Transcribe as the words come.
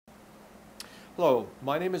Hello,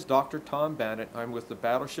 my name is Dr. Tom Bannett. I'm with the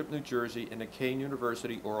Battleship New Jersey and the Kane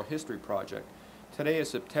University Oral History Project. Today is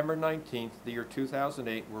September 19th, the year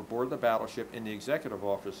 2008. We're aboard the battleship in the executive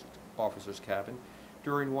officer's cabin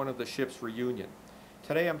during one of the ship's reunion.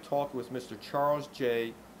 Today I'm talking with Mr. Charles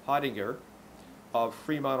J. Hottinger of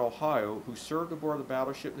Fremont, Ohio, who served aboard the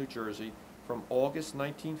Battleship New Jersey from August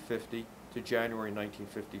 1950 to January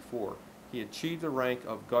 1954. He achieved the rank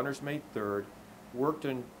of Gunner's Mate 3rd, worked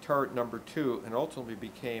in turret number 2, and ultimately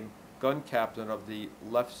became gun captain of the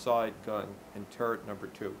left side gun in turret number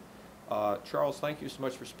 2. Charles, thank you so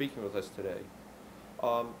much for speaking with us today.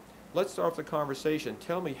 Let's start off the conversation.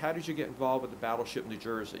 Tell me, how did you get involved with the Battleship New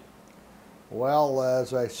Jersey? Well,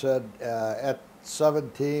 as I said, at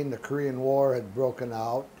 17, the Korean War had broken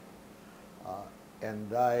out,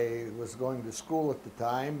 and I was going to school at the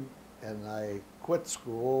time, and I quit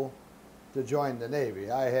school to join the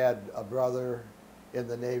Navy. I had a brother in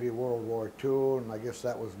the Navy World War II, and I guess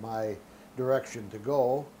that was my direction to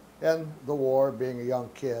go. And the war, being a young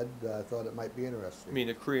kid, I thought it might be interesting. I mean,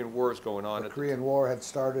 the Korean War is going on. The Korean War had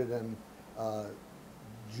started in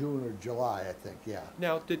June or July, I think, yeah.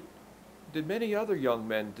 Now, did many other young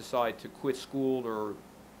men decide to quit school or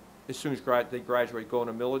as soon as they graduate go in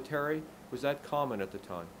the military? Was that common at the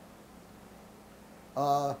time?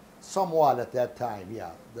 Somewhat at that time,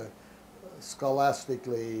 yeah.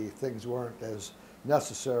 Scholastically, things weren't as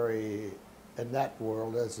necessary in that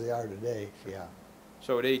world as they are today, yeah.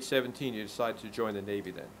 So at age 17, you decided to join the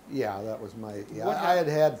Navy then? Yeah, that was my, yeah. I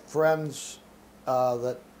had friends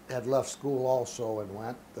that had left school also and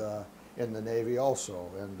went in the Navy also,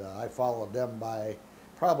 and I followed them by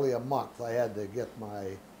probably a month. I had to get my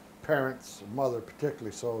parents, mother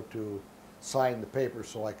particularly so, to sign the paper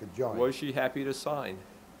so I could join. Was she happy to sign?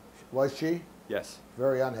 Was she? Yes.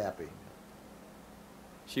 Very unhappy.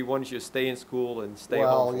 She wanted you to stay in school and stay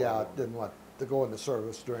home. Well, yeah, didn't want to go into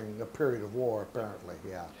service during the period of war, apparently,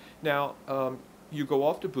 yeah. Now, you go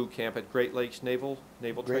off to boot camp at Great Lakes Naval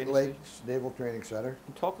Training Great Lakes Naval Training Center.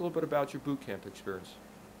 And talk a little bit about your boot camp experience.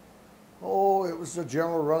 Oh, it was the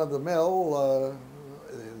general run-of-the-mill,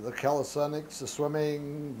 the calisthenics, the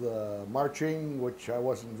swimming, the marching, which I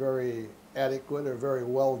wasn't very adequate or very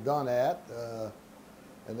well done at.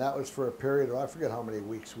 And that was for a period of, I forget how many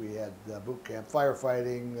weeks we had boot camp.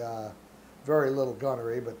 Firefighting, very little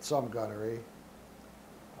gunnery, but some gunnery.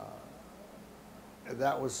 And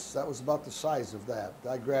that was about the size of that.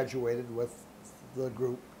 I graduated with the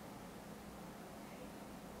group.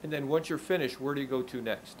 And then once you're finished, where do you go to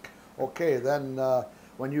next? Okay, then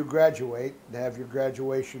when you graduate and have your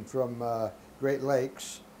graduation from Great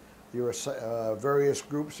Lakes, your various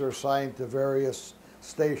groups are assigned to various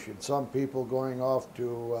stations. Some people going off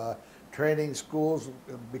to training schools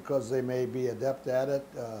because they may be adept at it.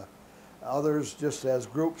 Others, just as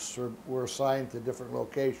groups, were assigned to different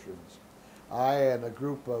locations. I and a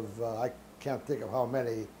group of, I can't think of how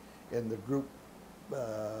many in the group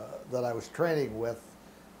that I was training with,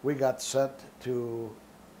 we got sent to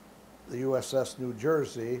the USS New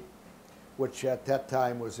Jersey, which at that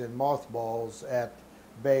time was in mothballs at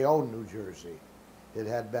Bayonne, New Jersey. It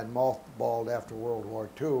had been mothballed after World War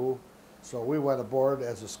II, so we went aboard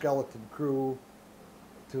as a skeleton crew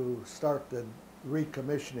to start the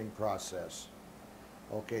recommissioning process.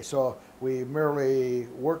 Okay, so we merely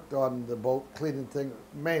worked on the boat, cleaning things,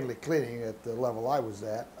 mainly cleaning at the level I was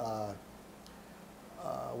at.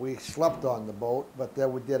 We slept on the boat, but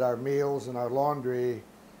then we did our meals and our laundry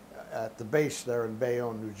at the base there in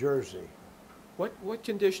Bayonne, New Jersey. What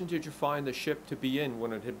condition did you find the ship to be in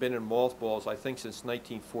when it had been in mothballs, I think, since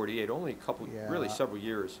 1948, only a couple, really several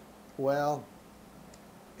years? Well,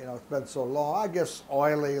 you know, it's been so long. I guess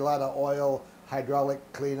oily, a lot of oil, hydraulic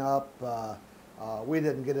cleanup. We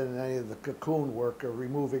didn't get into any of the cocoon work or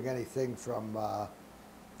removing anything from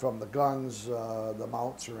the guns, the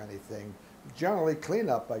mounts or anything. Generally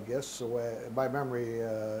cleanup, I guess, so my memory,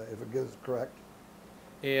 if it is correct.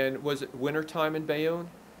 And was it wintertime in Bayonne?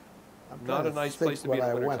 Not a nice place to be in the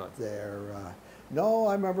wintertime. When I went there. No,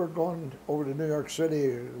 I remember going over to New York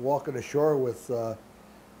City, walking ashore with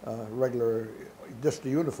regular, just a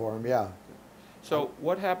uniform, yeah. So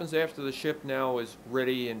what happens after the ship now is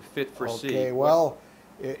ready and fit for sea? Okay, well,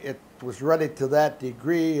 it was ready to that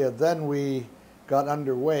degree. Then we got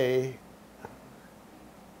underway,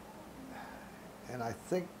 and I'm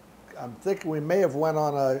thinking we may have went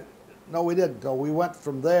on a, no, we didn't. No, we went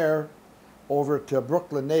from there over to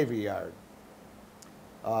Brooklyn Navy Yard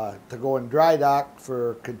to go in dry dock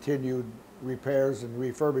for continued repairs and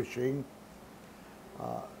refurbishing.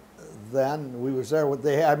 Then we was there.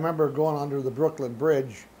 I remember going under the Brooklyn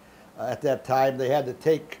Bridge at that time. They had to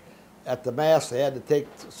take at the mast, they had to take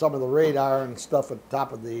some of the radar and stuff at the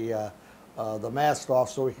top of the mast off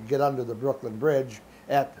so we could get under the Brooklyn Bridge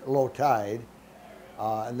at low tide.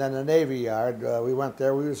 And then the Navy Yard, we went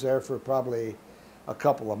there. We was there for probably a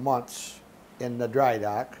couple of months in the dry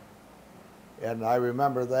dock. And I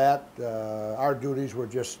remember that. Our duties were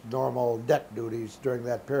just normal deck duties during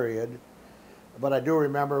that period. But I do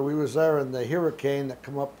remember we was there in the hurricane that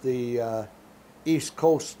come up the East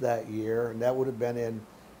Coast that year, and that would have been in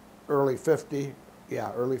early 50.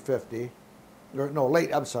 Yeah, early 50. No,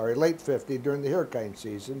 late 50 during the hurricane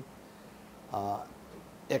season.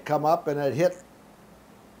 It come up and it hit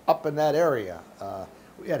up in that area.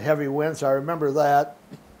 We had heavy winds, I remember that.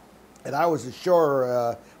 And I was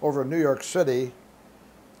ashore over in New York City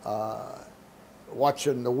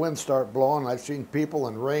watching the wind start blowing. I've seen people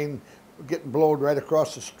in rain getting blown right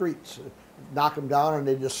across the streets, knock them down and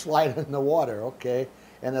they just slide in the water, okay?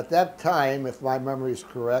 And at that time, if my memory is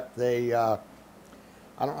correct, they, I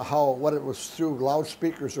don't know what it was through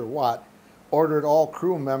loudspeakers or what, ordered all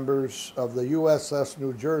crew members of the USS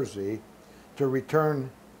New Jersey to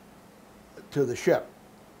return to the ship.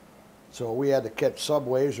 So we had to catch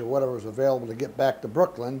subways or whatever was available to get back to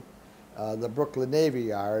Brooklyn, the Brooklyn Navy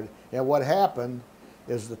Yard. And what happened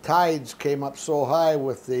is the tides came up so high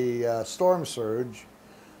with the storm surge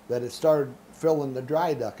that it started filling the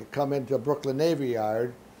dry dock. It come into Brooklyn Navy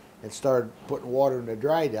Yard and started putting water in the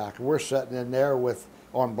dry dock. We're sitting in there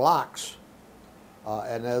on blocks.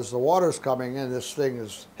 And as the water's coming in, this thing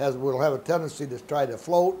will have a tendency to try to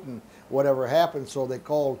float and whatever happens. So they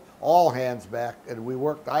called all hands back, and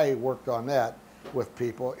I worked on that with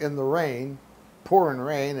people in the rain, pouring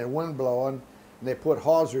rain and wind blowing, and they put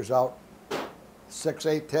hawsers out 6,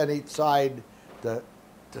 8, 10 each side to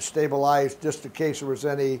stabilize just in case there was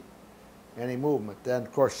any movement. Then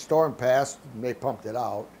of course storm passed and they pumped it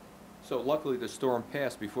out. So luckily the storm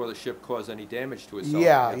passed before the ship caused any damage to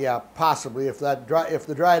itself. Yeah, possibly. If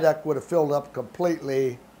the dry dock would have filled up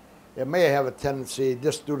completely, it may have a tendency,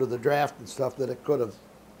 just due to the draft and stuff, that it could have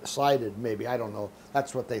slided maybe. I don't know.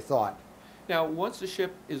 That's what they thought. Now, once the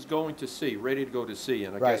ship is going to sea, ready to go to sea,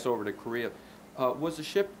 and I Right. guess over to Korea, was the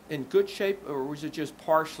ship in good shape, or was it just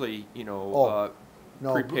partially, No,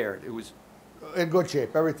 prepared? It was in good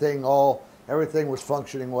shape. Everything was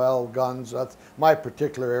functioning well. Guns. That's my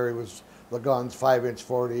particular area was the guns, 5-inch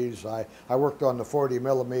 40s. I worked on the 40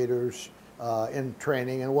 millimeters in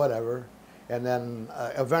training and whatever, and then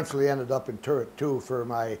eventually ended up in turret 2 for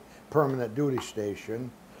my permanent duty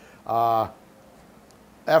station.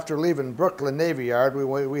 After leaving Brooklyn Navy Yard,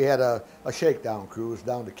 we had a shakedown cruise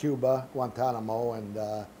down to Cuba, Guantanamo,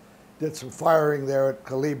 and did some firing there at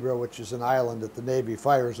Calibra, which is an island that the Navy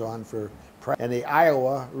fires on and the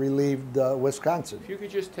Iowa relieved Wisconsin. If you could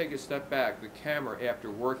just take a step back, the camera, after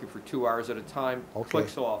working for 2 hours at a time, Okay.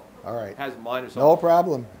 clicks off. All right. Has minus No off.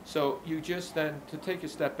 problem. So you just then, to take a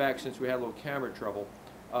step back, since we had a little camera trouble,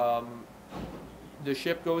 the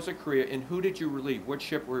ship goes to Korea, and who did you relieve? What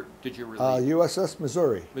ship did you relieve? USS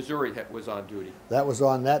Missouri. Missouri was on duty. That was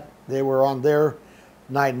on that. They were on their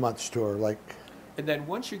 9 months tour. And then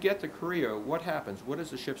once you get to Korea, what happens? What does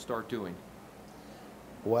the ship start doing?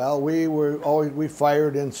 Well, we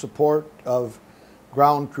fired in support of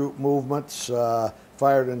ground troop movements,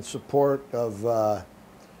 fired in support of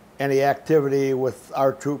any activity with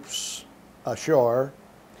our troops ashore,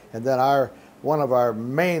 and then one of our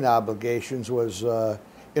main obligations was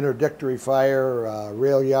interdictory fire,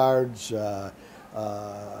 rail yards,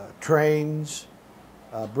 trains,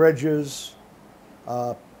 bridges,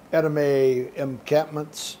 enemy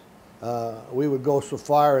encampments. We would go so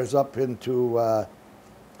far as up into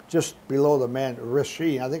just below the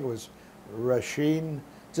Rasheen, I think it was Rasheen,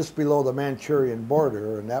 just below the Manchurian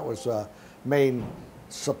border, and that was a main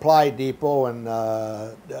supply depot and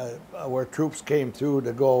where troops came through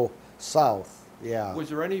to go south. Yeah. Was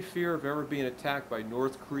there any fear of ever being attacked by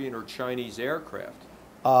North Korean or Chinese aircraft?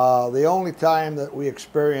 The only time that we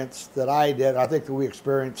experienced, I think that we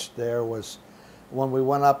experienced there was when we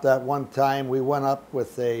went up that one time. We went up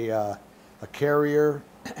with a carrier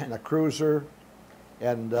and a cruiser,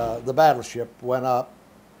 and the battleship went up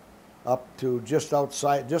to just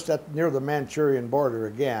outside, near the Manchurian border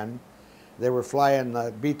again. They were flying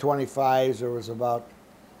B-25s. There was about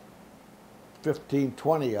 15,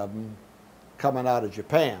 20 of them coming out of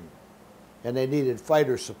Japan, and they needed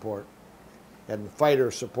fighter support, and the fighter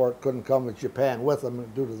support couldn't come with Japan with them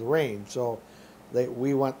due to the rain. So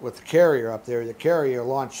we went with the carrier up there. The carrier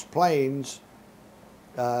launched planes,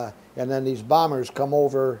 and then these bombers come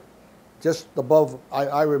over just above.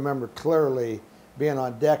 I remember clearly being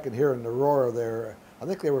on deck and hearing the roar there. I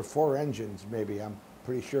think there were 4 engines, maybe. I'm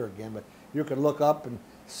pretty sure again, but you could look up and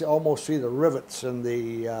almost see the rivets in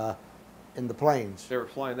the planes. They were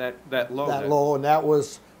flying that low. That low, and that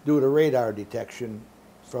was due to radar detection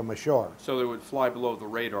from ashore. So they would fly below the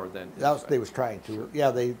radar then. That was, they was trying to. Sure.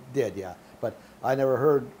 Yeah, they did. Yeah, but I never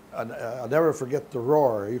heard. I'll never forget the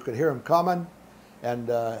roar. You could hear them coming, and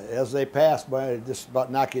as they passed by, it just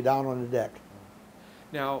about knock you down on the deck.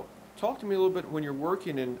 Now, talk to me a little bit when you're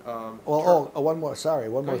working in. One more. Sorry,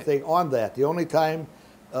 one more thing on that. The only time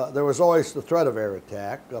there was always the threat of air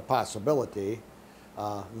attack, a possibility.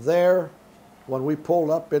 There, when we pulled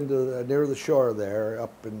up into near the shore there,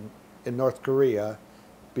 up in North Korea,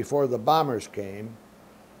 before the bombers came,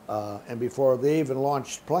 and before they even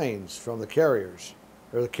launched planes from the carriers,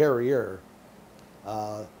 or the carrier,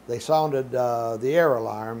 they sounded the air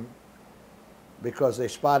alarm because they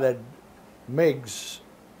spotted MiGs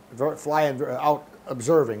flying out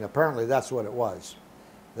observing. Apparently that's what it was.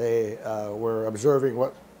 They were observing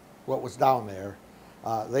what was down there.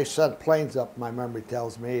 They sent planes up, my memory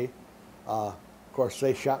tells me. Of course,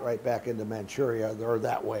 they shot right back into Manchuria, or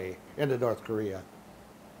that way, into North Korea.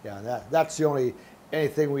 Yeah, that's the only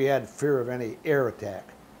anything we had fear of any air attack.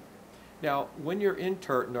 Now, when you're in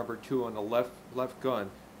turret number 2 on the left gun,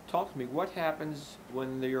 talk to me. What happens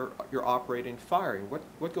when you're operating firing?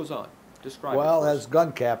 What goes on? Describe it. Well, as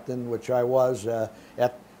gun captain, which I was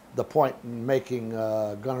at the point in making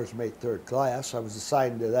gunner's mate 3rd class, I was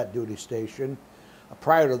assigned to that duty station.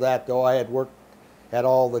 Prior to that, though, I had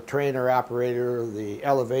all the trainer operator, the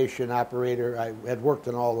elevation operator. I had worked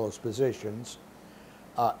in all those positions.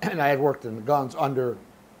 And I had worked in the guns under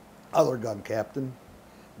other gun captain,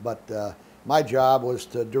 but my job was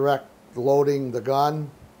to direct loading the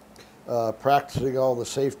gun, practicing all the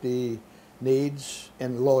safety needs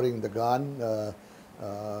in loading the gun.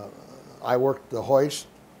 I worked the hoist,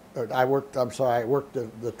 I worked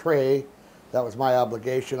the tray. That was my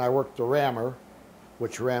obligation. I worked the rammer,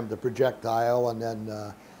 which rammed the projectile, and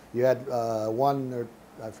then you had one, or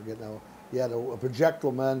I forget now, you had a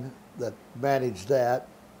projectile man that managed that,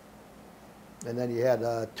 and then you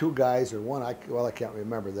had 2 guys, or one, I can't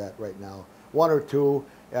remember that right now, 1 or 2,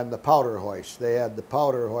 and the powder hoist. The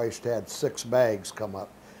powder hoist had 6 bags come up,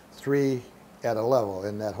 3 at a level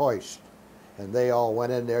in that hoist, and they all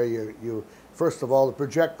went in there. You first of all, the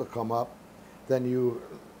projectile come up, then you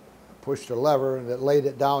pushed a lever and it laid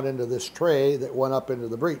it down into this tray that went up into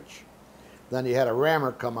the breech. Then you had a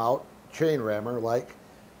rammer come out, chain rammer like,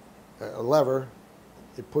 a lever.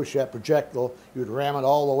 You push that projectile, you'd ram it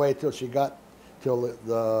all the way till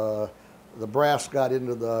the brass got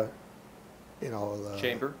into the, the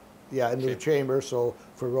chamber. Yeah, into the chamber, so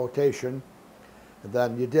for rotation. And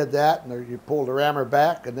then you did that, and you pulled the rammer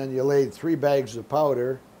back, and then you laid 3 bags of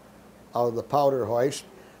powder out of the powder hoist.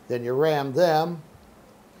 Then you rammed them,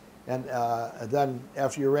 and then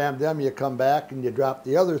after you rammed them, you come back and you drop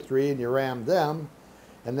the other 3 and you rammed them.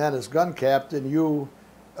 And then as gun captain, you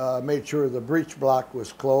made sure the breech block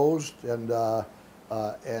was closed, and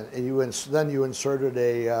then you inserted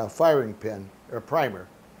a firing pin or primer,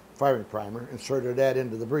 firing primer, inserted that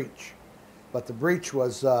into the breech. But the breech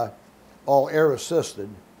was all air assisted.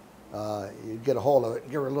 You'd get a hold of it,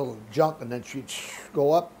 give her a little jump, and then she'd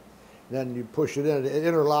go up. And then you push it in,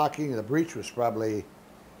 interlocking. The breech was probably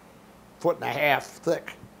 1.5 feet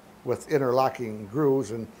thick with interlocking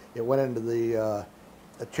grooves, and it went into the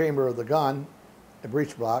chamber of the gun, the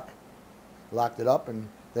breech block, locked it up, and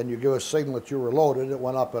then you give a signal that you were loaded. It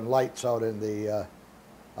went up and lights out in the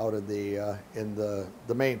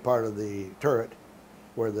main part of the turret,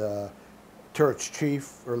 where the turret's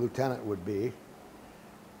chief or lieutenant would be.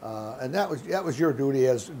 And that was your duty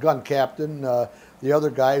as gun captain. The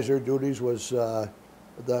other guys, their duties was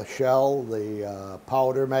the shell, the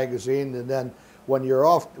powder magazine, and then when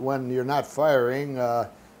you're not firing,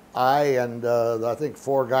 I and I think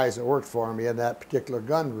 4 guys that worked for me in that particular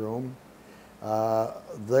gun room,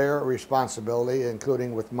 their responsibility,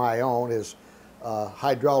 including with my own, is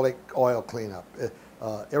hydraulic oil cleanup.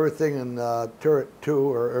 Everything in turret 2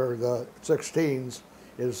 or the 16s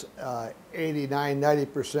is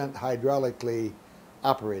 89–90% hydraulically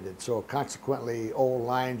operated. So consequently, old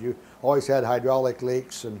lines, you always had hydraulic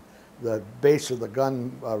leaks, and the base of the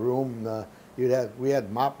gun room, we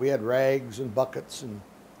had rags and buckets, and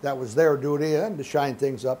that was their duty, and to shine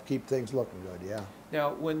things up, keep things looking good. Yeah.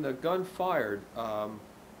 Now, when the gun fired,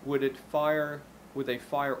 would they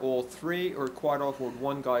fire all 3, or quite often would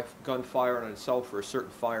one gun fire on itself for a certain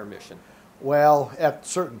fire mission? Well, at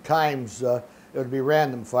certain times, it would be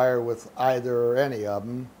random fire with either or any of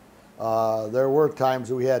them. There were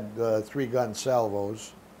times we had 3-gun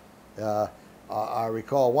salvos. I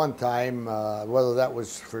recall one time, whether that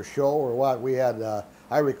was for show or what, we had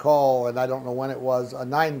I recall, and I don't know when it was, a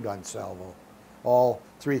 9-gun salvo. All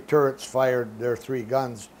 3 turrets fired their 3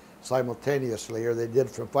 guns simultaneously, or they did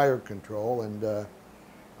from fire control. And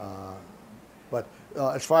but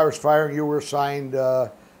as far as firing, you were assigned.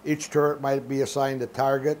 Each turret might be assigned a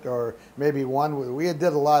target, or maybe one. We did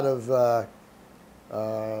a lot of what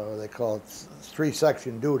they call it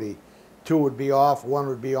 3-section duty. 2 would be off, 1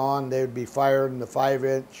 would be on. They would be firing the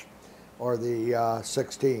 5-inch or the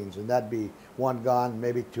 16s, and that'd be 1 gun,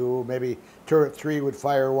 maybe 2. Maybe turret 3 would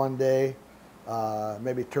fire one day.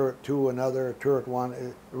 Maybe turret 2 another, turret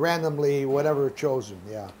 1, randomly, whatever chosen.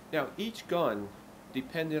 Yeah. Now, each gun,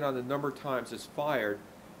 depending on the number of times it's fired,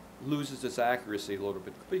 loses its accuracy a little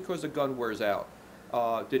bit because the gun wears out.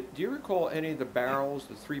 Do you recall any of the barrels,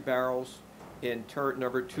 the 3 barrels in turret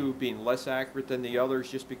number 2 being less accurate than the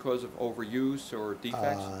others just because of overuse or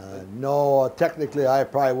defects? No, technically I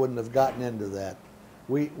probably wouldn't have gotten into that.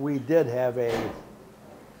 We did have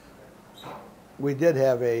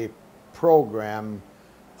a program,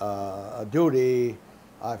 a duty.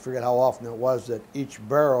 I forget how often it was that each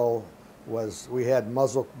barrel was. We had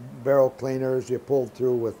muzzle barrel cleaners you pulled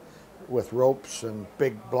through with ropes and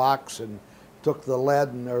big blocks and took the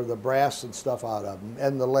lead or the brass and stuff out of them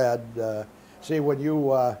and the lead. See, when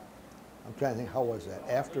you, I'm trying to think, how was that?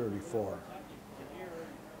 After or before?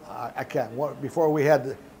 I can't. Before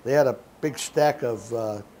they had a big stack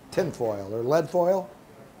of tin foil or lead foil,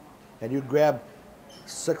 and you'd grab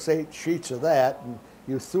 6-8 sheets of that, and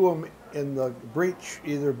you threw them in the breech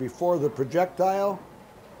either before the projectile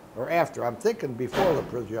or after. I'm thinking before the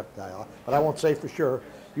projectile, but I won't say for sure.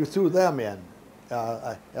 You threw them in,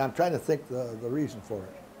 and I'm trying to think the reason for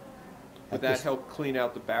it. Would that help clean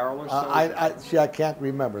out the barrel or so? I can't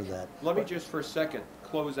remember that. Let me just for a second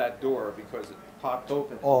close that door because it popped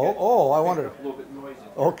open. I wondered. A little bit noisy.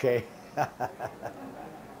 Okay. Right up.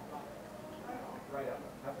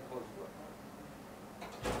 Have to close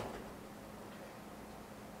the door.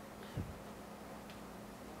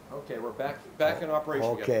 Okay, we're back in operation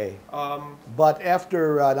Okay. again. But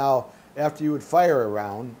after you would fire a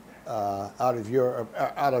round out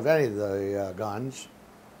of any of the guns,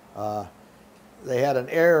 they had an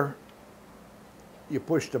air. You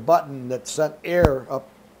pushed a button that sent air up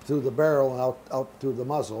through the barrel and out through the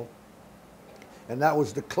muzzle, and that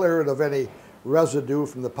was to clear it of any residue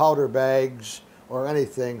from the powder bags or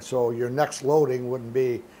anything. So your next loading would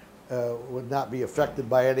not be affected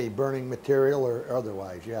by any burning material or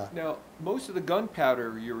otherwise. Yeah. Now, most of the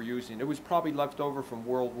gunpowder you were using, it was probably left over from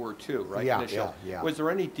World War II, right? Yeah. Was there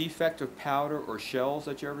any defective powder or shells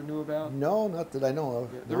that you ever knew about? No, not that I know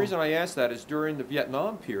of. Yeah. The No. reason I asked that is during the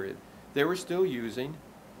Vietnam period, they were still using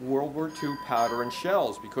World War II powder and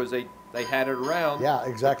shells because they had it around. Yeah,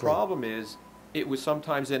 exactly. The problem is it was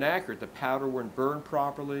sometimes inaccurate. The powder wouldn't burn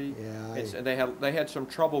properly. Yeah, and they had some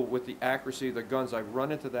trouble with the accuracy of the guns. I've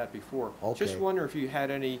run into that before. Okay. Just wonder if you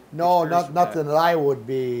had any. No, experience with nothing that I would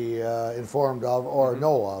be informed of or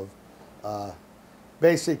know of.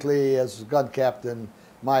 Basically, as a gun captain,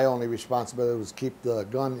 my only responsibility was keep the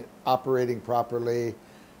gun operating properly,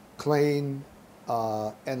 clean,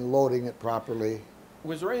 and loading it properly.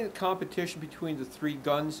 Was there any competition between the 3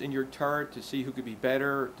 guns in your turret to see who could be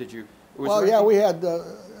better? Did you? Well, yeah, we had, I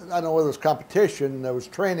don't know whether it was competition, there was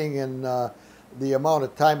training in the amount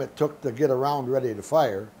of time it took to get a round ready to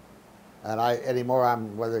fire.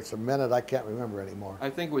 And whether it's a minute, I can't remember anymore. I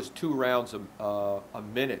think it was 2 rounds a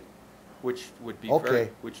minute, which would be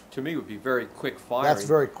which to me would be very quick firing. That's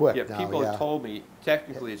very quick. Yeah, now, people have told me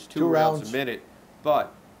technically it's 2 rounds a minute,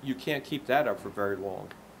 but you can't keep that up for very long.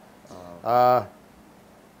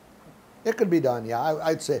 It could be done, yeah.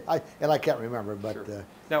 I'd say, and I can't remember, but. Sure.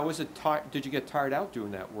 Now, did you get tired out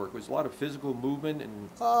doing that work? Was a lot of physical movement and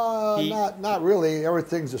heat? Not really.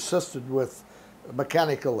 Everything's assisted with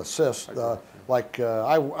mechanical assist. Another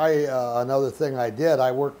thing I did,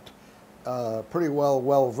 I worked pretty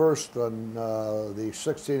well versed on the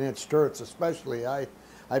 16-inch turrets, especially. I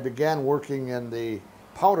began working in the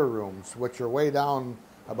powder rooms, which are way down,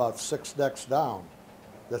 about 6 decks down,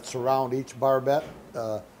 that surround each barbette.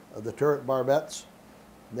 The turret barbettes.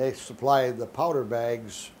 They supply the powder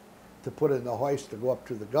bags to put in the hoist to go up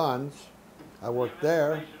to the guns. I worked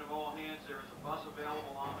there. Information of all hands, there is a bus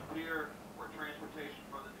available on the pier for transportation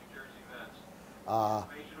for the New Jersey vets.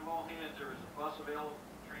 Information of all hands, there is a bus available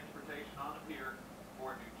for transportation on the pier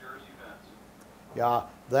for New Jersey vets. Yeah,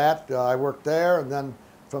 I worked there, and then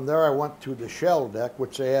from there I went to the shell deck,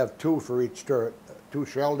 which they have 2 for each turret, 2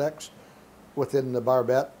 shell decks within the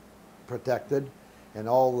barbette, protected. And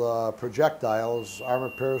all the projectiles,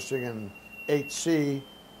 armor-piercing and HC,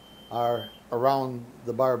 are around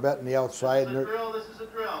the barbette and the outside. This is a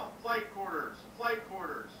drill. Flight quarters. flight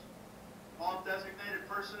quarters. All designated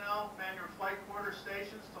personnel man your flight quarter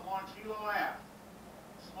stations to launch helo aft.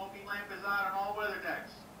 Smoking lamp is on all weather decks.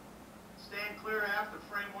 Stand clear aft of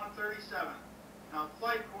frame 137. Now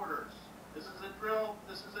flight quarters. This is a drill.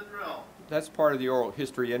 This is a drill. That's part of the oral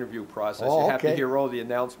history interview process. Oh, you have to okay. hear all the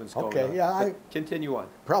announcements going on. Okay, yeah, But continue on.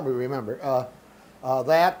 probably remember.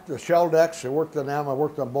 The shell decks, I worked on them. I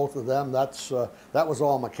worked on both of them. That was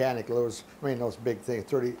all mechanical. It was, I mean, those big things,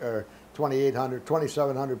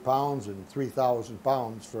 2,700 pounds and 3,000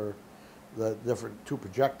 pounds for the different two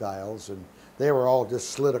projectiles, and they were all just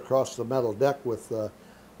slid across the metal deck with a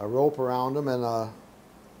rope around them, and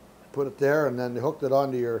put it there, and then they hooked it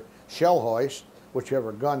onto your shell hoist,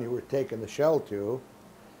 whichever gun you were taking the shell to.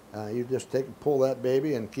 You just take and pull that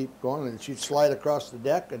baby and keep going, and she'd slide across the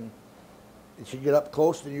deck, and she'd get up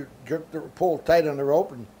close, and you pull tight on the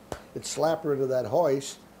rope, and it'd slap her into that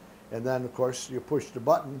hoist. And then, of course, you push the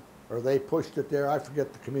button, or they pushed it there. I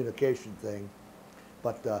forget the communication thing,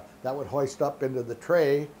 but that would hoist up into the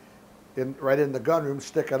tray, right in the gun room,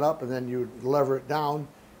 sticking up, and then you'd lever it down.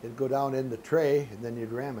 It'd go down in the tray, and then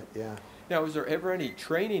you'd ram it. Yeah. Now, was there ever any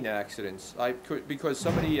training accidents? Because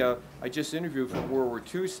somebody I just interviewed from World War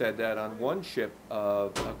II said that on one ship, a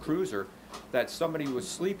cruiser, that somebody was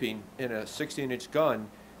sleeping in a 16-inch gun,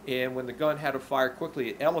 and when the gun had to fire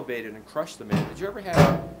quickly, it elevated and crushed the man. Did you ever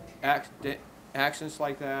have accidents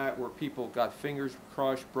like that where people got fingers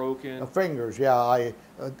crushed, broken? Fingers, yeah.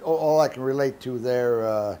 All I can relate to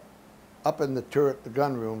there, up in the turret, the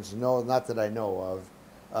gun rooms, no, not that I know of.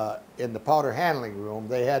 In the powder handling room,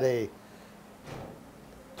 they had a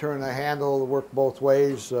turn the handle, work both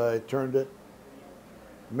ways. Turned it,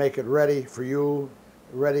 make it ready for you,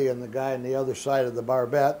 ready, and the guy on the other side of the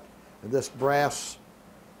barbette. And this brass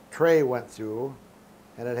tray went through,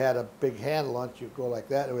 and it had a big handle on it. You'd go like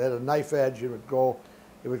that. It had a knife edge. It would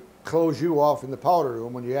close you off in the powder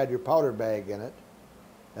room when you had your powder bag in it.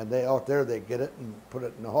 And they out there, they get it and put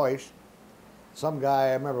it in the hoist. Some guy,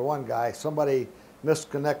 I remember one guy, somebody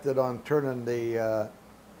misconnected on turning the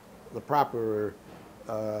proper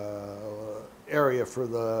area for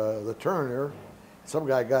the turner. Some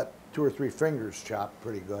guy got 2 or 3 fingers chopped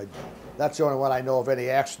pretty good. That's the only one I know of any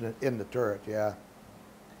accident in the turret. Yeah.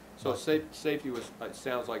 So safety was, it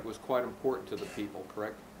sounds like, was quite important to the people,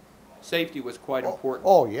 correct? Safety was quite important.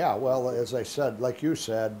 Oh yeah. Well, as I said, like you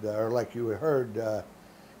said, or like you heard, you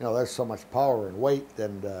know, there's so much power and weight,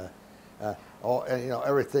 and you know,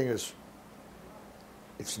 everything is.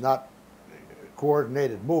 It's not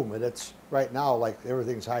coordinated movement. It's right now like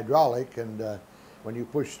everything's hydraulic, and when you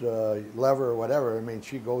push the lever or whatever, I mean,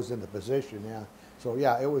 she goes into position. Yeah. So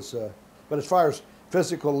yeah, it was. But as far as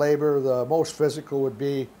physical labor, the most physical would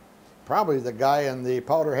be probably the guy in the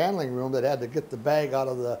powder handling room that had to get the bag out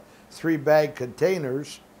of the 3 bag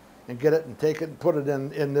containers and get it and take it and put it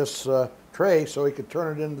in this tray so he could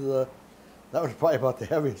turn it into the. That was probably about the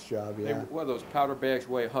heaviest job. Yeah. Well, those powder bags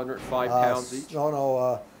weigh 105 pounds each?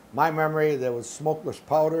 No. My memory, there was smokeless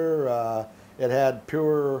powder. It had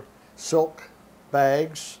pure silk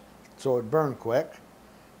bags, so it burned quick.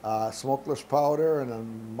 Smokeless powder, and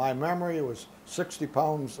in my memory, it was 60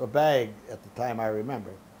 pounds a bag at the time I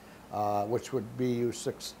remember, which would be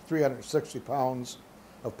 360 pounds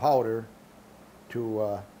of powder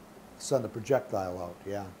to send a projectile out.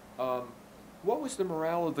 Yeah. What was the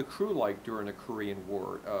morale of the crew like during the Korean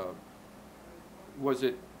War? World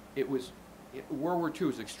War II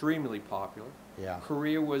was extremely popular. Yeah.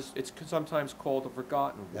 Korea was, it's sometimes called a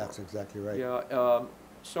forgotten war. That's exactly right. Yeah.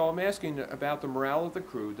 So I'm asking about the morale of the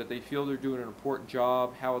crew, that they feel they're doing an important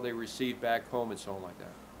job, how are they received back home, and so on like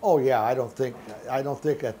that. Oh yeah, I don't think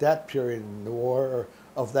at that period in the war, or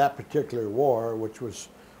of that particular war, which was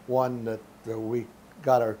one that we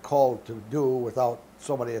got our call to do without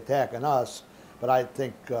somebody attacking us, but I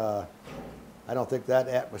don't think that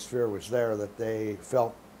atmosphere was there, that they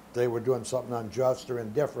felt they were doing something unjust or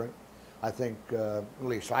indifferent. I think, at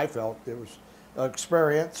least I felt, it was an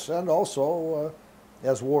experience, and also,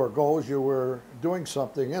 as war goes, you were doing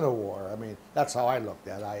something in a war. I mean, that's how I looked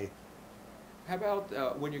at it. How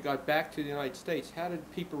about when you got back to the United States, how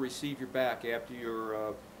did people receive you back after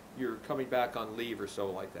you're coming back on leave or so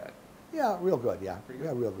like that? Yeah, real good, yeah. Pretty good?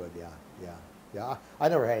 Yeah, real good, yeah. I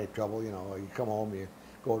never had any trouble, you know. You come home, you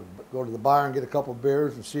go to the bar and get a couple of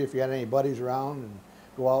beers and see if you had any buddies around, and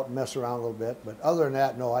go out and mess around a little bit. But other than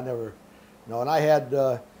that, no, I never. No, and I had,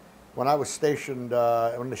 when I was stationed,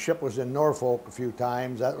 when the ship was in Norfolk a few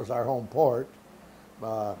times, that was our home port.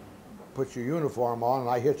 Put your uniform on, and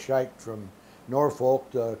I hitchhiked from Norfolk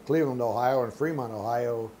to Cleveland, Ohio, and Fremont,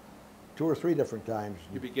 Ohio, 2 or 3 different times.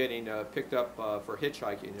 You'd be getting picked up for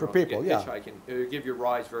hitchhiking. For people, yeah. Hitchhiking, it would give you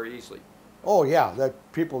rides very easily. Oh yeah, that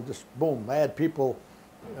people just boom. I had people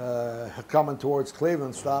coming towards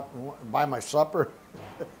Cleveland, stop and buy my supper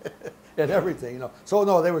and everything, you know. So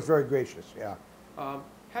no, they was very gracious. Yeah. How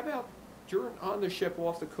about during on the ship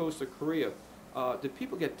off the coast of Korea? Did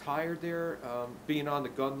people get tired there, being on the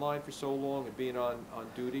gun line for so long and being on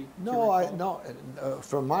duty? Do you No, I recall? no.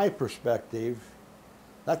 From my perspective,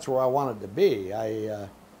 that's where I wanted to be.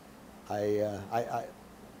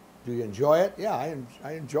 Do you enjoy it? Yeah,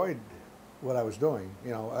 I enjoyed what I was doing.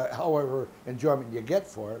 You know, however enjoyment you get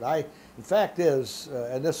for it. The fact is,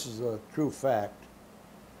 and this is a true fact,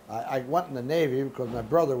 I went in the Navy because my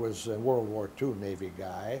brother was a World War II Navy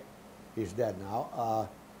guy. He's dead now.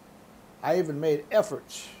 I even made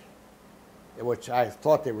efforts, which I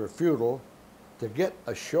thought they were futile, to get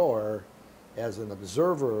ashore as an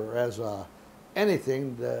observer, or as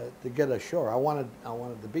anything to get ashore. I wanted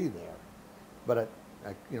to be there, but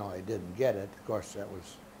you know, I didn't get it. Of course, that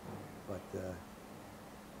was, but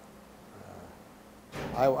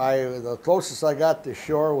the closest I got to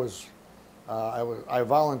shore was I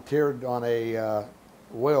volunteered on a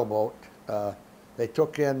whaleboat. They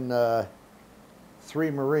took in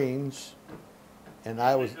 3 Marines, and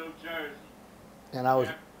I was New Jersey. and I was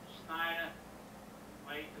Jeff Snyder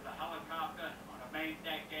laid to the helicopter on the main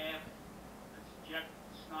deck aft. That's Jeff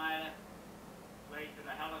Snyder laid to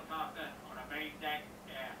the helicopter on the main deck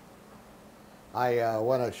aft.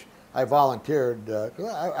 I volunteered 'cause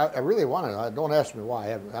I really wanted. Don't ask me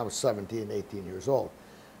why. I was 17, 18 years old,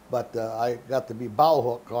 but I got to be bow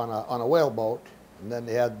hook on a whaleboat, and then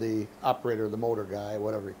they had the operator, the motor guy,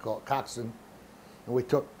 whatever you call it, coxswain, and we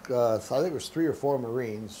took I think it was 3 or 4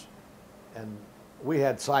 Marines, and we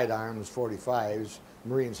had sidearms, 45s.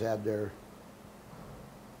 Marines had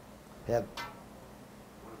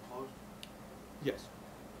Yes.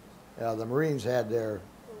 the Marines had their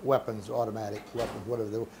weapons, automatic weapons,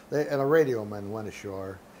 whatever and a radio man went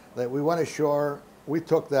ashore. We went ashore. We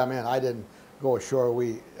took them in. I didn't go ashore.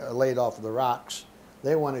 We laid off the rocks.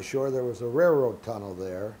 They went ashore. There was a railroad tunnel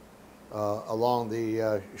there along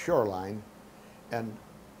the shoreline, and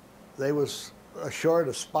they was ashore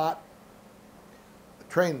to spot a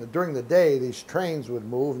train. During the day, these trains would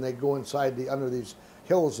move, and they'd go inside under these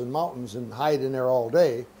hills and mountains and hide in there all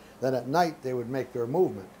day. Then at night, they would make their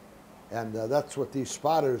movement. And that's what these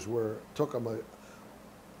spotters took them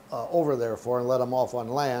over there for, and let them off on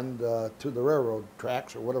land to the railroad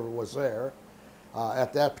tracks or whatever was there.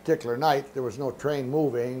 At that particular night, there was no train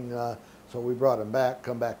moving, so we brought them back,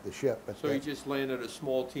 come back to the ship. So you just landed a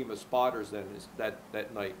small team of spotters then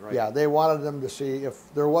that night, right? Yeah, they wanted them to see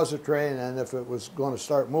if there was a train, and if it was going to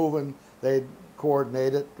start moving, they'd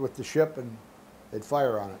coordinate it with the ship and they'd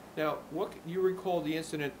fire on it. Now, you recall the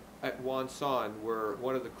incident at Wonsan where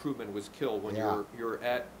one of the crewmen was killed when Yeah.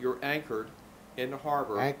 you're anchored in the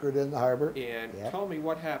harbor. Anchored in the harbor. And Yep. tell me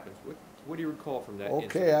what happens. What do you recall from that Okay,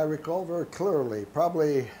 incident? I recall very clearly.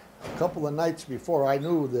 Probably a couple of nights before, I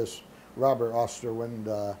knew this Robert Osterwind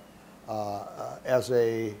as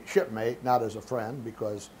a shipmate, not as a friend,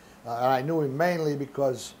 because and I knew him mainly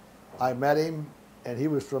because I met him, and he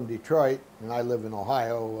was from Detroit, and I live in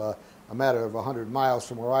Ohio, a matter of 100 miles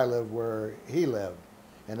from where I live, where he lived,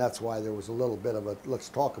 and that's why there was a little bit of a let's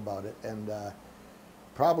talk about it. And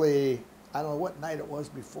probably, I don't know what night it was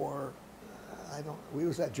before. We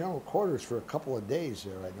was at general quarters for a couple of days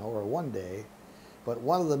there, I know, or one day. But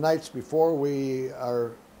one of the nights before, we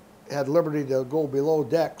had liberty to go below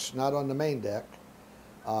decks, not on the main deck.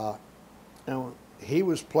 And he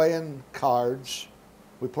was playing cards.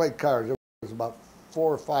 We played cards. There was about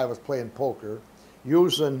 4 or 5 of us playing poker,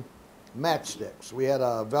 using matchsticks. We had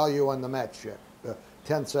a value on the matchstick,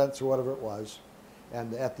 10 cents or whatever it was.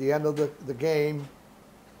 And at the end of the game,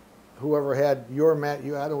 whoever had your I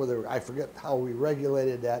don't know whether, I forget how we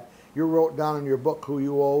regulated that. You wrote down in your book who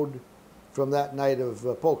you owed from that night of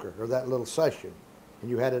poker, or that little session. And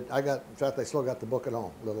you had it, in fact, I still got the book at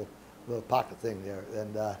home, little pocket thing there.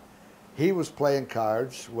 And he was playing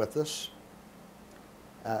cards with us,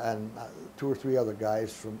 and 2 or 3 other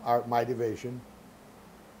guys from my division.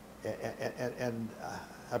 And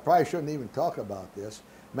I probably shouldn't even talk about this.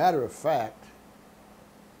 Matter of fact,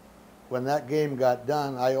 when that game got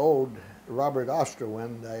done, I owed Robert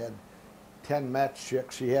Osterwind, I had 10 match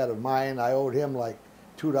chicks he had of mine. I owed him like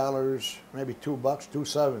 $2, maybe $2,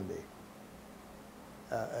 $2.70.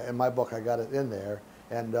 In my book, I got it in there.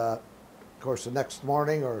 And of course, the next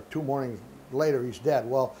morning or 2 mornings later, he's dead.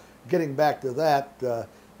 Well, getting back to that,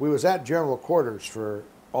 we was at general quarters for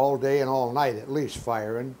all day and all night, at least,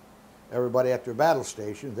 firing. Everybody at their battle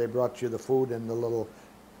stations. They brought you the food in the little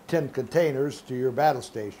tin containers to your battle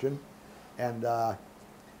station. And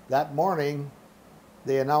that morning,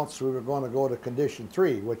 they announced we were going to go to Condition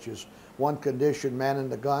 3, which is one condition, manning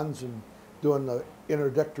the guns and doing the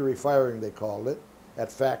introductory firing, they called it,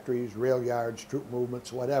 at factories, rail yards, troop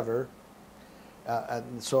movements, whatever.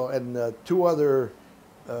 And the two other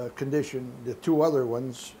the two other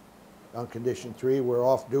ones on Condition 3 were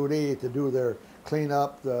off duty to do their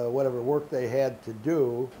cleanup, whatever work they had to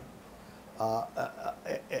do,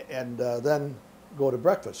 and then go to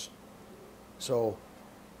breakfast. So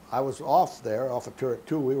I was off there, off of Turret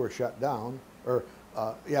 2. We were shut down, or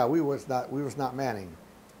yeah, we was not manning.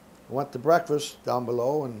 Went to breakfast down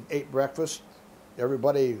below and ate breakfast.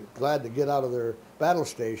 Everybody glad to get out of their battle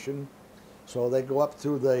station, so they go up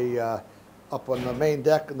through the up on the main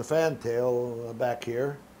deck in the fantail back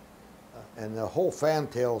here, and the whole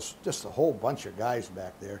fantail's just a whole bunch of guys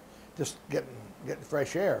back there, just getting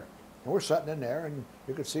fresh air. And we're sitting in there, and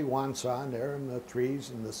you could see Wonsan there and the trees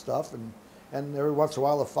and the stuff, and every once in a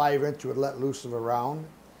while the 5-inch would let loose of a round,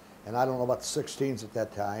 and I don't know about the 16s at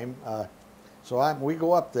that time. So we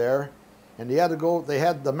go up there, and they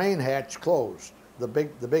had the main hatch closed. The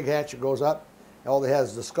big hatch that goes up, all they have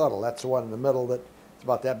is the scuttle. That's the one in the middle that's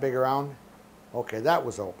about that big around. Okay, that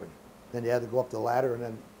was open. Then you had to go up the ladder and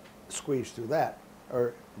then squeeze through that,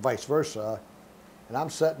 or vice versa. And I'm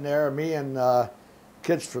sitting there, me and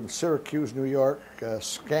kids from Syracuse, New York,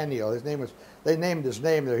 Scanio. They named his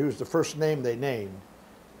name there. He was the first name they named.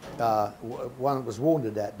 One was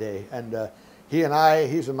wounded that day, and he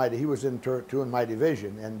was in Turret 2 in my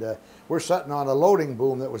division, and we're sitting on a loading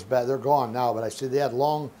boom that was bad. They're gone now, but I see they had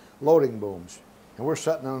long loading booms, and we're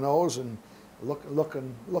sitting on those and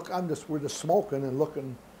we're just smoking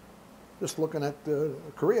and just looking at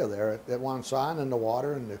Korea there at Wonsan and the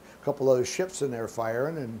water, and a couple other ships in there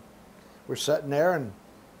firing, and we're sitting there, and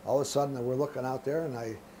all of a sudden we're looking out there,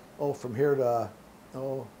 and from here to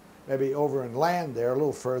maybe over in land there a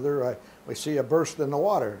little further, we see a burst in the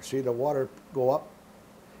water. See the water go up,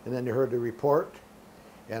 and then you heard the report.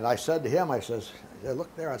 And I said to him, I said,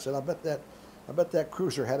 look there. I said, I bet that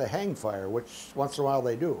cruiser had a hang fire, which once in a while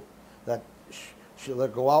they do. They'll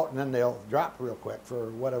go out and then they'll drop real quick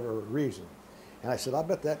for whatever reason. And I said, I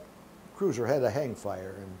bet that cruiser had a hang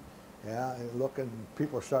fire. And yeah, and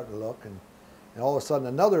people are starting to look, and all of a sudden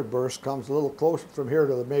another burst comes a little closer from here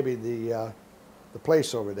to maybe the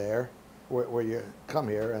place over there where you come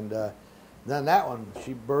here, and then that one,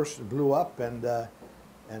 she burst and blew up, and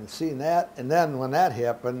seeing that, and then when that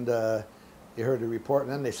happened, you heard the report,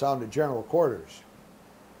 and then they sounded general quarters.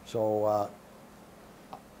 So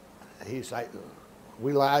I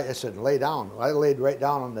said, lay down. I laid right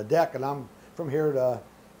down on the deck, and I'm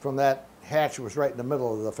from that hatch was right in the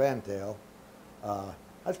middle of the fantail.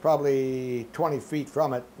 That's probably 20 feet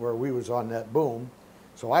from it where we was on that boom.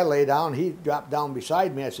 So I lay down, he dropped down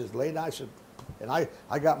beside me. I said, lay down. I said, and I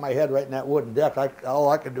got my head right in that wooden deck. All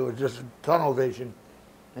I could do was just tunnel vision.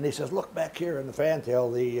 And he says, look back here in the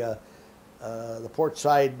fantail, the port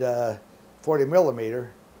side 40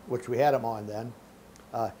 millimeter, which we had them on then,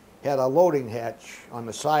 had a loading hatch on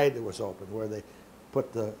the side that was open where they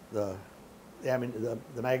put the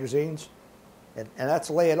magazines, and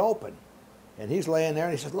that's laying open. And he's laying there,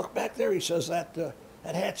 and he says, look back there. He says,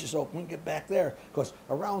 that hatch is open. We can get back there. Because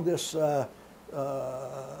around this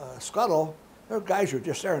scuttle, there guys are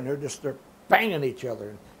just there, and they're banging each other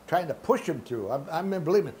and trying to push him through. I mean,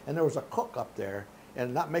 believe me. And there was a cook up there,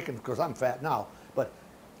 and not making, because I'm fat now, but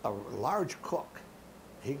a large cook.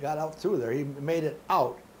 He got out through there. He made it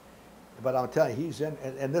out. But I'm telling you, he's in,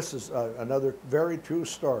 and this is another very true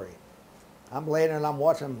story. I'm laying there and I'm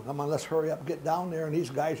watching, come on, let's hurry up, get down there, and these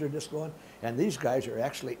guys are just going, and these guys are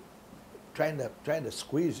actually trying to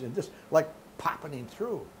squeeze and just like popping him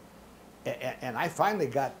through. And I finally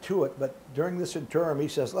got to it, but during this interim, he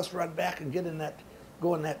says, let's run back and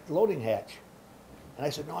go in that loading hatch. And I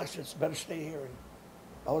said, no, I said, it's better stay here. And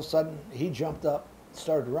all of a sudden, he jumped up,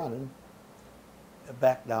 started running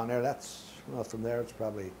back down there. That's, well, from there, it's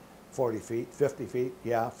probably 40 feet, 50 feet,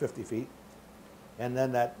 yeah, 50 feet. And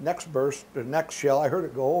then that next burst, the next shell, I heard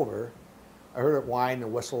it go over. I heard it whine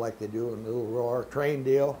and whistle like they do, and a little roar, train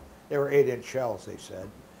deal. They were 8-inch shells, they said.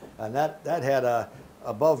 And that had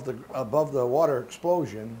above the water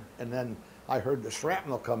explosion, and then I heard the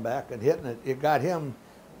shrapnel come back and hitting it. It got him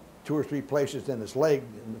 2 or 3 places in his leg.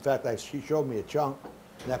 In fact, she showed me a chunk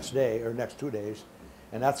next day, or next 2 days,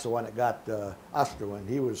 and that's the one that got Osterwin.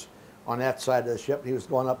 He was on that side of the ship. He was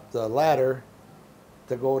going up the ladder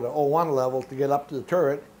to go to 01 level to get up to the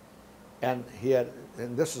turret, and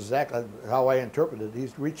and this is exactly how I interpreted it.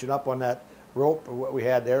 He's reaching up on that rope, or what we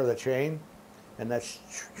had there, the chain, and that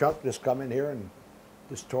chunk just come in here and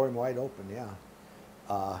just tore him wide open, yeah.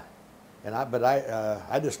 But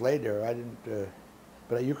I just laid there. I didn't,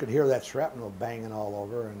 but you could hear that shrapnel banging all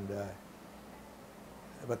over, and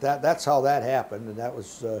but that's how that happened, and that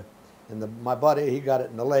was. My buddy, he got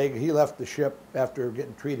it in the leg. He left the ship after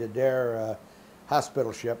getting treated there,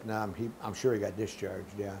 hospital ship. Now I'm sure he got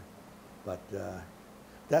discharged, yeah. But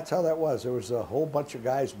that's how that was. There was a whole bunch of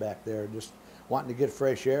guys back there just wanting to get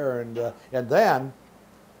fresh air, and then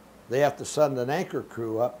they have to send an anchor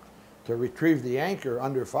crew up to retrieve the anchor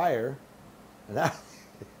under fire, and that.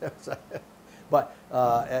 But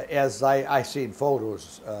as I seen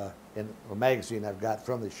photos in a magazine I've got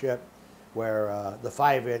from the ship, where the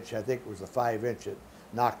 5-inch, I think it was the 5-inch, it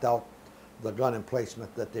knocked out the gun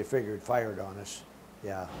emplacement that they figured fired on us.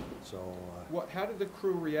 Yeah, so. How did the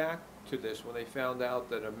crew react to this when they found out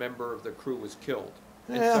that a member of the crew was killed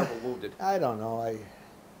and Yeah, several wounded? I don't know. I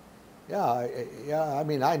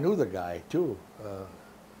mean, I knew the guy too.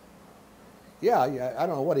 Yeah, I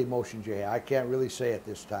don't know what emotions you have. I can't really say at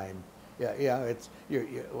this time. Yeah,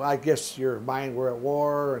 well, I guess your mind, we're at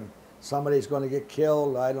war and somebody's going to get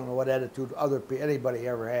killed. I don't know what attitude anybody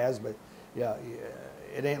ever has, but yeah,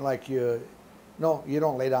 it ain't like you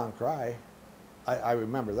don't lay down and cry. I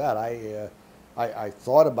remember that. I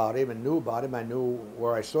thought about him and knew about him. I knew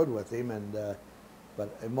where I stood with him, and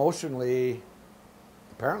but emotionally,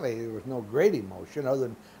 apparently there was no great emotion other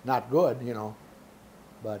than not good,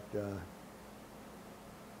 But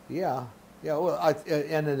yeah. Well,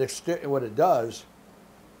 what it does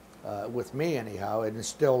with me anyhow, it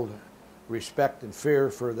instilled respect and fear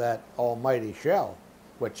for that almighty shell,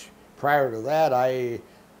 which prior to that I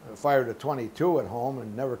fired a .22 at home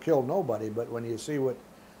and never killed nobody. But when you see what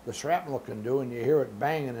the shrapnel can do and you hear it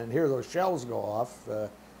banging and hear those shells go off,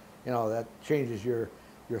 that changes your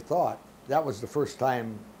thought. That was the first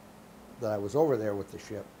time that I was over there with the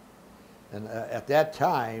ship, and at that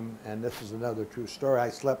time, and this is another true story, I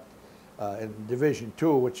slept in Division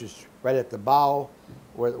 2, which is right at the bow,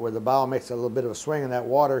 where the bow makes a little bit of a swing and that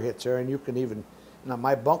water hits there, and you can even,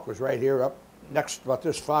 my bunk was right here up next, about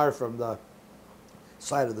this far from the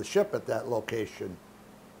side of the ship at that location,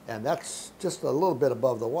 and that's just a little bit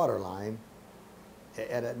above the water line.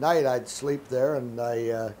 And at night I'd sleep there, and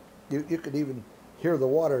you could even hear the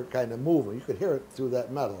water kind of moving. You could hear it through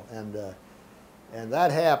that metal, and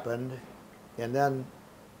that happened, and then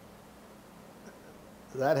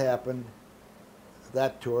that happened,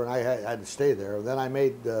 that tour, and I had to stay there. Then I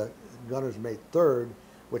made gunner's mate 3rd,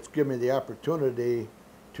 which gave me the opportunity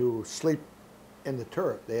to sleep in the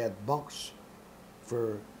turret. They had bunks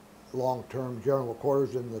for long-term general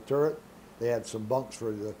quarters in the turret. They had some bunks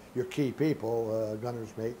for your key people,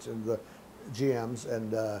 gunner's mates and the GMs,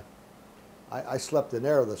 and I slept in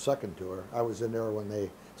there the 2nd tour. I was in there when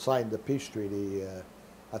they signed the peace treaty.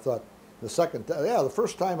 I thought the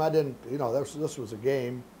first time I didn't, this was a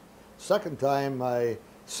game. Second time I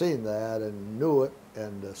seen that and knew it,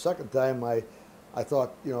 and the second time I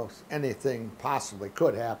thought, anything possibly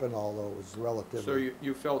could happen, although it was relatively. So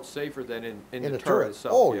you felt safer than in the turret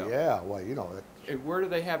itself? Oh yeah, well And where do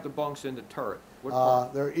they have the bunks in the turret? What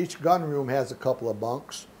part? Each gun room has a couple of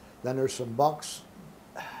bunks. Then there's some bunks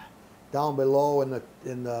down below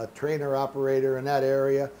in the trainer operator in that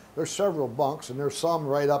area. There's several bunks, and there's some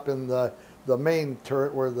right up in the main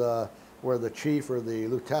turret where the chief or the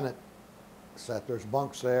lieutenant sat. There's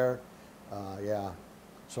bunks there. Yeah.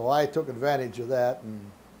 So I took advantage of that,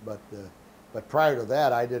 but prior to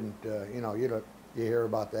that, I didn't. You hear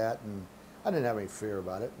about that, and I didn't have any fear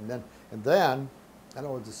about it. And then, I don't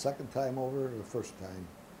know, it was the second time over or the first time.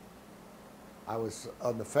 I was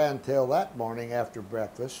on the fantail that morning after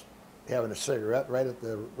breakfast, having a cigarette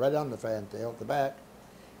right on the fantail at the back,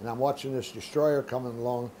 and I'm watching this destroyer coming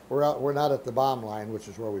along. We're not at the bomb line, which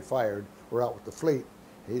is where we fired. We're out with the fleet.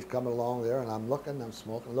 He's coming along there, and I'm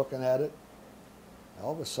smoking, looking at it.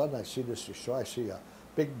 All of a sudden, I see this destroyer. I see a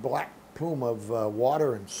big black plume of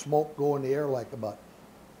water and smoke go in the air like about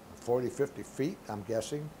 40, 50 feet, I'm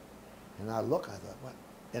guessing. And I thought, what?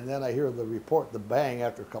 And then I hear the report, the bang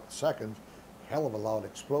after a couple seconds, hell of a loud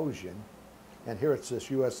explosion. And here it's this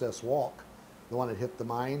USS Walk, the one that hit the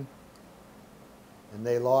mine. And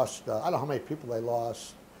they lost, I don't know how many people they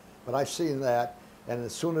lost, but I seen that. And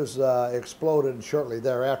as soon as it exploded, and shortly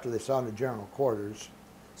thereafter, they sounded general quarters.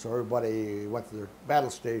 So everybody went to their battle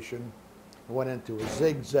station and went into a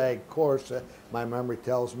zigzag course, my memory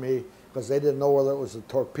tells me, because they didn't know whether it was a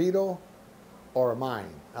torpedo or a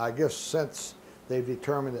mine. I guess since they've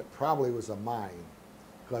determined it probably was a mine,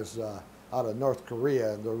 because out of North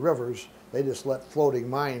Korea, the rivers, they just let floating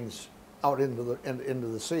mines out into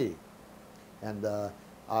the sea. And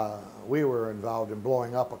we were involved in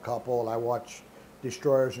blowing up a couple, and I watched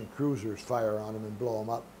destroyers and cruisers fire on them and blow them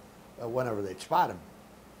up whenever they'd spot them.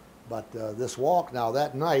 But this walk now,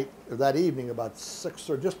 that night, or that evening, about 6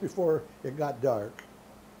 or just before it got dark,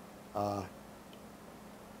 that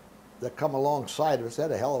come alongside of us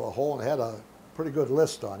had a hell of a hole and had a pretty good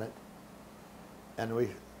list on it. And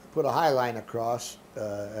we put a high line across.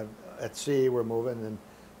 At sea, we're moving, and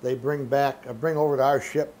they bring over to our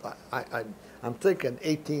ship. I'm thinking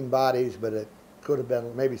 18 bodies, but it could have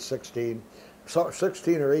been maybe 16. So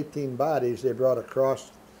 16 or 18 bodies they brought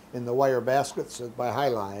across in the wire baskets by high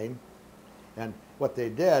line. And what they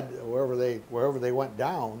did, wherever they went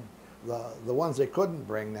down, the ones they couldn't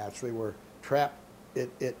bring naturally were trapped.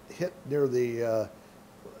 It hit near the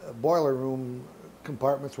boiler room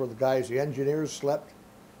compartments where the engineers slept.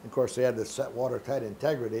 Of course, they had to set watertight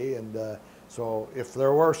integrity, and so if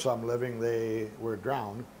there were some living, they were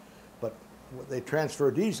drowned. But they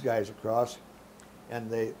transferred these guys across,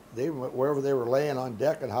 and they wherever they were laying on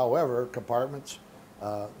deck and however compartments.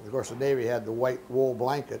 Of course, the Navy had the white wool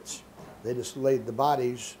blankets. They just laid the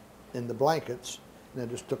bodies in the blankets, and then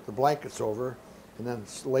just took the blankets over, and then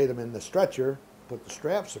laid them in the stretcher, put the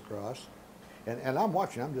straps across, and I'm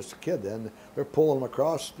watching. I'm just a kid then. They're pulling them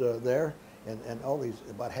across there, and all these,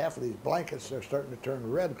 about half of these blankets, they're starting to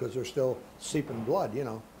turn red because they're still seeping blood, you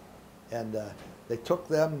know. And they took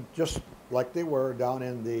them just like they were down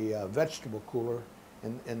in the vegetable cooler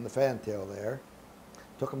in the fantail there.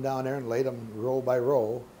 Took them down there and laid them row by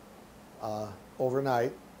row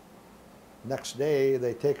overnight. Next day,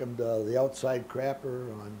 they take them to the outside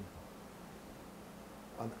crapper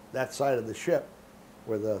on that side of the ship,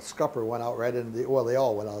 where the scupper went out right into well, they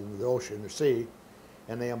all went out into the ocean or sea,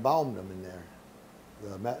 and they embalmed them in there.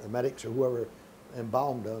 The medics or whoever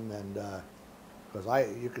embalmed them, and because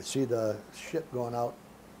you could see the shit going out,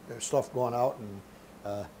 their stuff going out,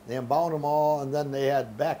 and they embalmed them all, and then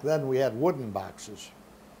back then we had wooden boxes.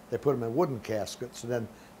 They put them in wooden caskets, and then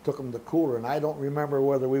took them to the cooler. And I don't remember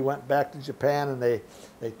whether we went back to Japan and they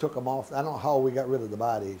took them off. I don't know how we got rid of the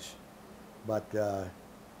bodies, but that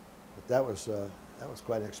was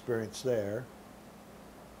quite an experience there.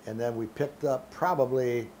 And then we picked up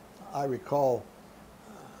probably, I recall,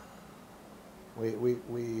 we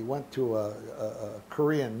went to a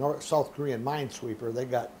South Korean minesweeper. They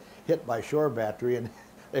got hit by shore battery, and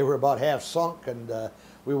they were about half sunk, and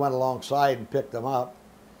we went alongside and picked them up.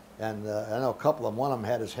 And I know a couple of them, one of them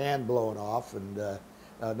had his hand blown off, and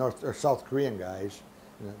South Korean guys,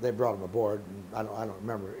 they brought him aboard, and I don't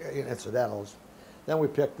remember incidentals. Then we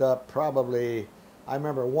picked up probably, I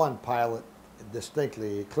remember one pilot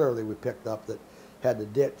distinctly, clearly we picked up that had to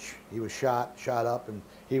ditch. He was shot up, and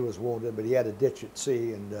he was wounded, but he had to ditch at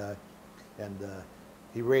sea, and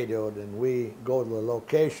he radioed, and we go to the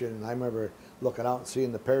location, and I remember looking out and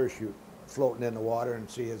seeing the parachute floating in the water, and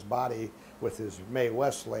see his body with his Mae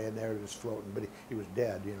West laying there just floating, but he was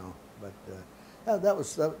dead, you know. But that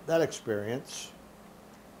was that experience.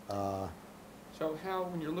 So how,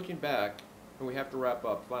 when you're looking back, and we have to wrap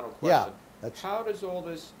up, final question. Yeah, how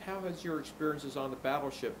has your experiences on the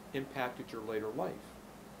battleship impacted your later life?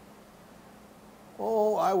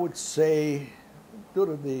 Oh, I would say due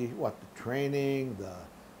to the training,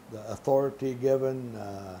 the authority given,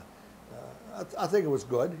 I think it was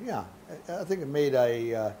good, yeah. I think it made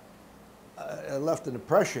it left an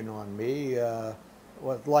impression on me,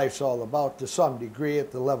 what life's all about to some degree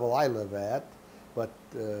at the level I live at. But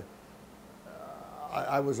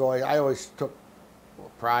I always took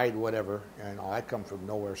pride, whatever. You know, I come from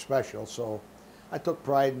nowhere special, so I took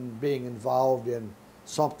pride in being involved in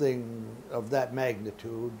something of that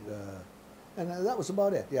magnitude, and that was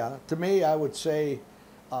about it. Yeah, to me, I would say,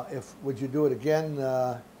 would you do it again?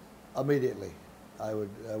 Immediately. I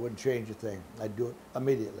wouldn't change a thing. I'd do it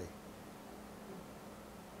immediately.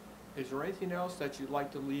 Is there anything else that you'd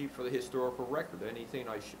like to leave for the historical record? Anything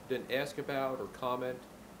I didn't ask about or comment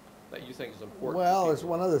that you think is important? Well, there's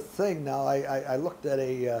one other thing now. I looked at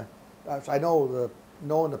I know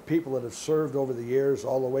knowing the people that have served over the years,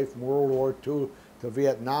 all the way from World War II to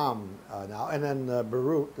Vietnam now, and then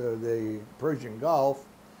Beirut, the Persian Gulf.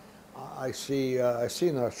 I've seen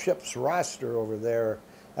a ship's roster over there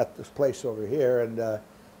at this place over here, and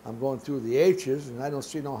I'm going through the H's, and I don't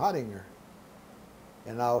see no Hottinger.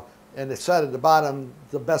 And it said at the bottom,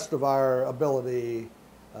 the best of our ability,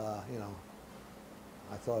 you know.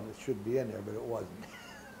 I thought it should be in there, but it wasn't.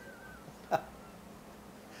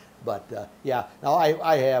 But yeah, now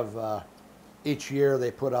I have, each year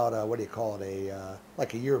they put out a, what do you call it,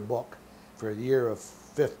 like a yearbook for the year of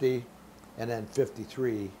 50 and then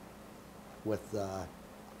 53 with,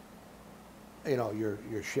 you know,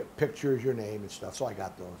 your ship pictures, your name and stuff. So I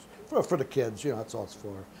got those for the kids, you know, that's all it's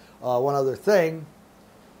for. One other thing,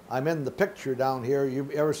 I'm in the picture down here.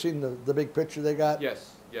 You ever seen the big picture they got?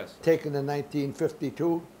 Yes. Yes. taken in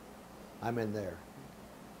 1952, I'm in there.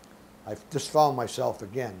 I've just found myself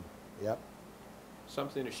again. Yep.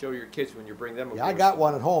 Something to show your kids when you bring them aboard. Yeah, I got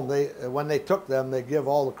one at home. When they took them, they give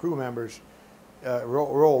all the crew members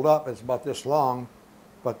rolled up. It's about this long,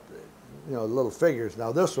 but you know, little figures.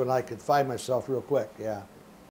 Now this one I could find myself real quick. Yeah.